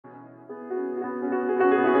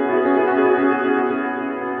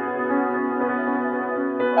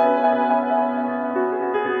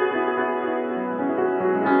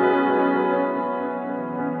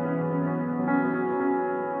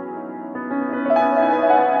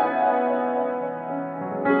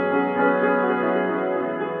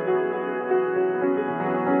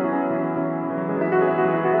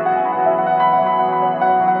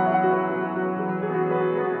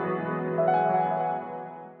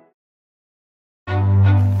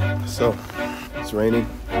So, it's raining,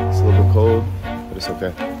 it's a little bit cold, but it's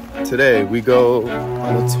okay. Today we go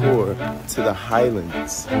on a tour to the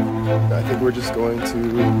Highlands. I think we're just going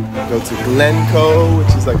to go to Glencoe,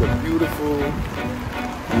 which is like a beautiful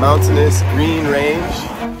mountainous green range.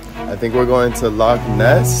 I think we're going to Loch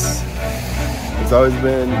Ness. It's always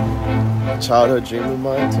been a childhood dream of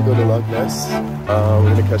mine to go to Loch Ness.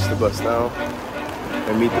 We're gonna catch the bus now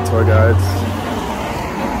and meet the tour guides.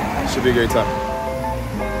 Should be a great time.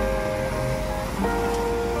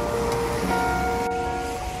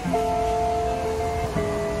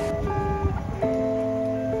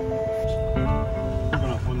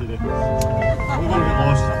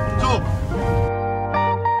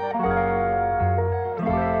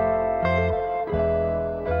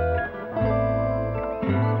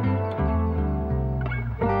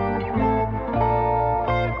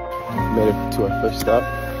 Made it to our first stop,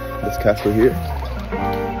 this castle here.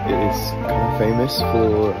 It is kind of famous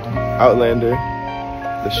for Outlander,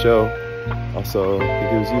 the show. Also, I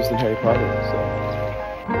think it was used in Harry Potter, so.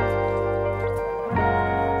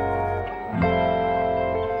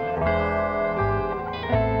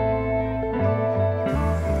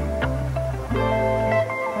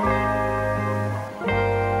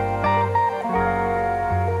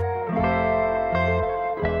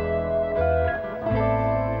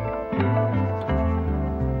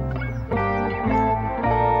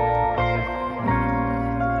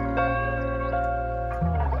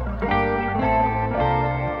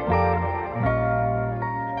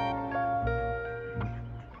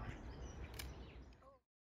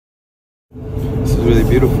 This is really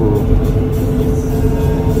beautiful,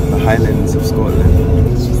 the Highlands of Scotland.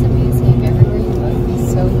 It's just amazing. Everywhere you look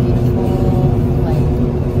is so beautiful. Like,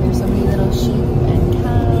 there's so many little sheep and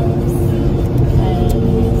cows,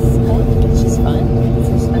 and it's just fun. It's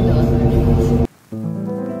just fun to look at.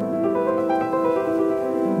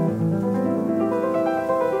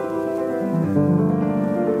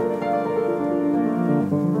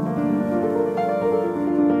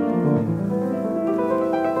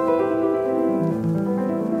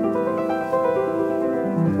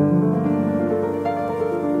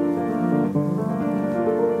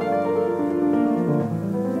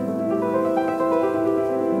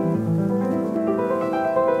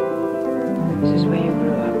 This is where you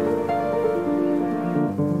grew up.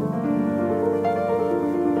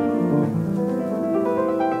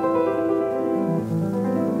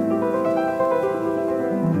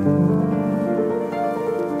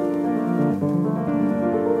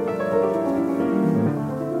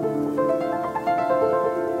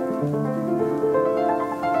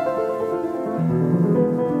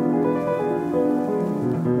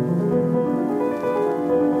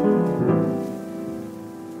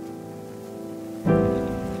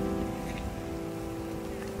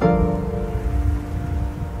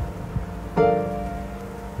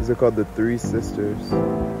 These are called the Three Sisters.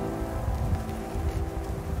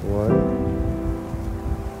 1,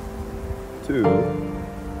 2,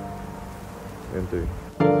 and 3.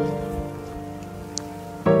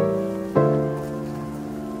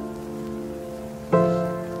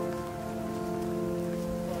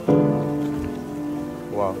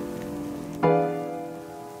 Wow.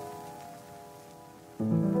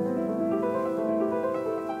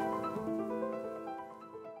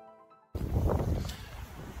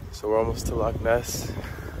 So we're almost to Loch Ness.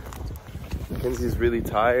 Mackenzie's really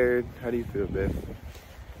tired. How do you feel, babe?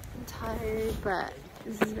 I'm tired, but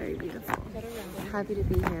this is very beautiful. I'm happy to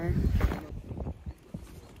be here.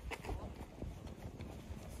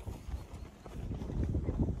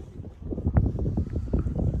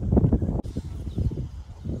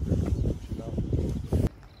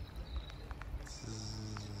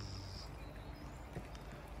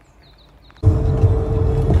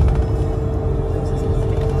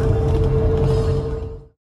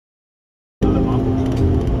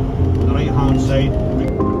 So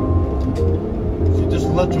just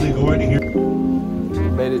literally go out of here.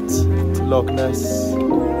 Made it to Loch Ness. Be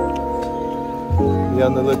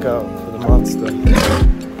on the lookout for the monster.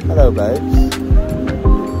 Hello, babes.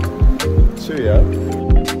 Cheerio.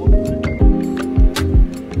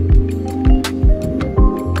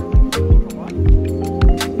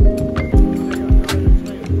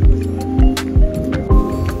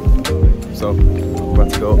 So, we're about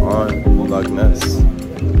to go on Loch Ness.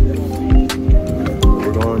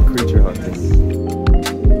 We're going creature hunting.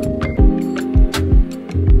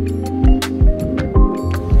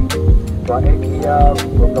 Got in here,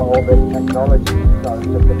 we've got all this technology, so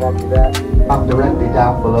just above you there. Up directly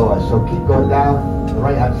down below us, so keep going down the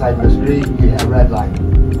right hand side of the screen, you hit a red line.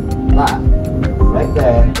 That, right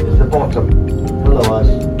there, is the bottom below us,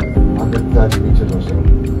 and the 200 meters or so.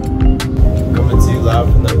 Coming to you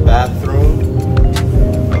live from the bathroom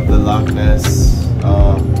of the Loch Ness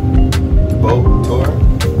boat tour.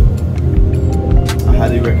 I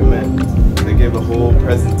highly recommend. They give a whole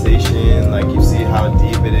presentation, like you see how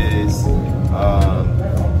deep it is.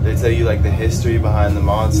 They tell you like the history behind the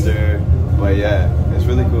monster. But yeah, it's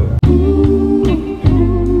really cool.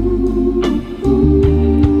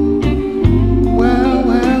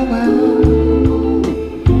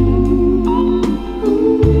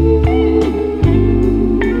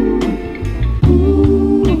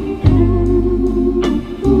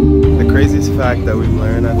 Fact that we've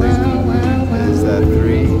learned, I think, is that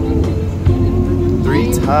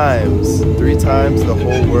three times the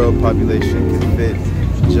whole world population can fit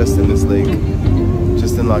just in this lake,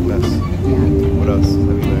 just in Loch Ness. Yeah. What else have you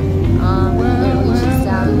learned? It reaches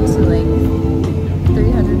down to like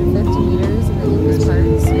 350 meters in the deepest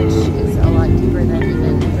parts, which is a lot deeper than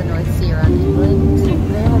even the North Sea around England.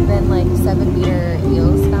 There have been like 7-meter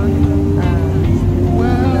eels found in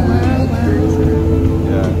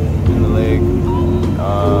the lake.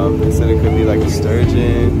 They said it could be like a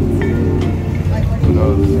sturgeon. Who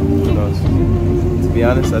knows? Who knows? To be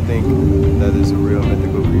honest, I think that is a real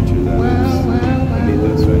mythical creature that lives beneath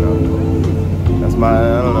us right now. That's my,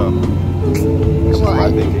 I don't know. That's just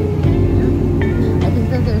my thinking. I think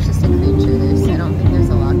that there's just a creature. I don't think there's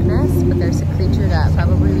a Loch Ness, but there's a creature that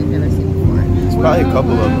probably we've never seen before. There's probably a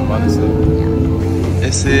couple of them, honestly. Yeah.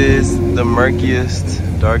 This is the murkiest,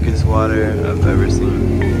 darkest water I've ever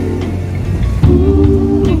seen.